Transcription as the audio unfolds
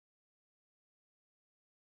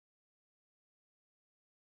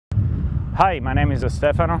Hi, my name is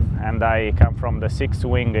Stefano and I come from the 6th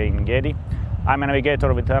Wing in Ghedi. I'm a navigator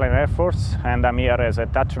of Italian Air Force and I'm here as a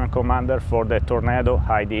Detachment Commander for the Tornado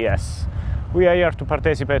IDS. We are here to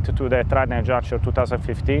participate to the Trident Juncture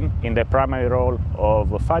 2015 in the primary role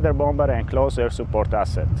of fighter bomber and close air support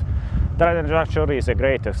asset. Trident Juncture is a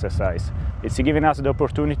great exercise. It's giving us the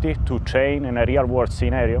opportunity to train in a real-world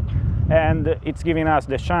scenario, and it's giving us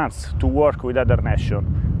the chance to work with other nations,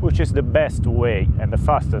 which is the best way and the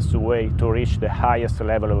fastest way to reach the highest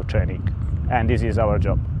level of training. And this is our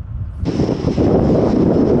job.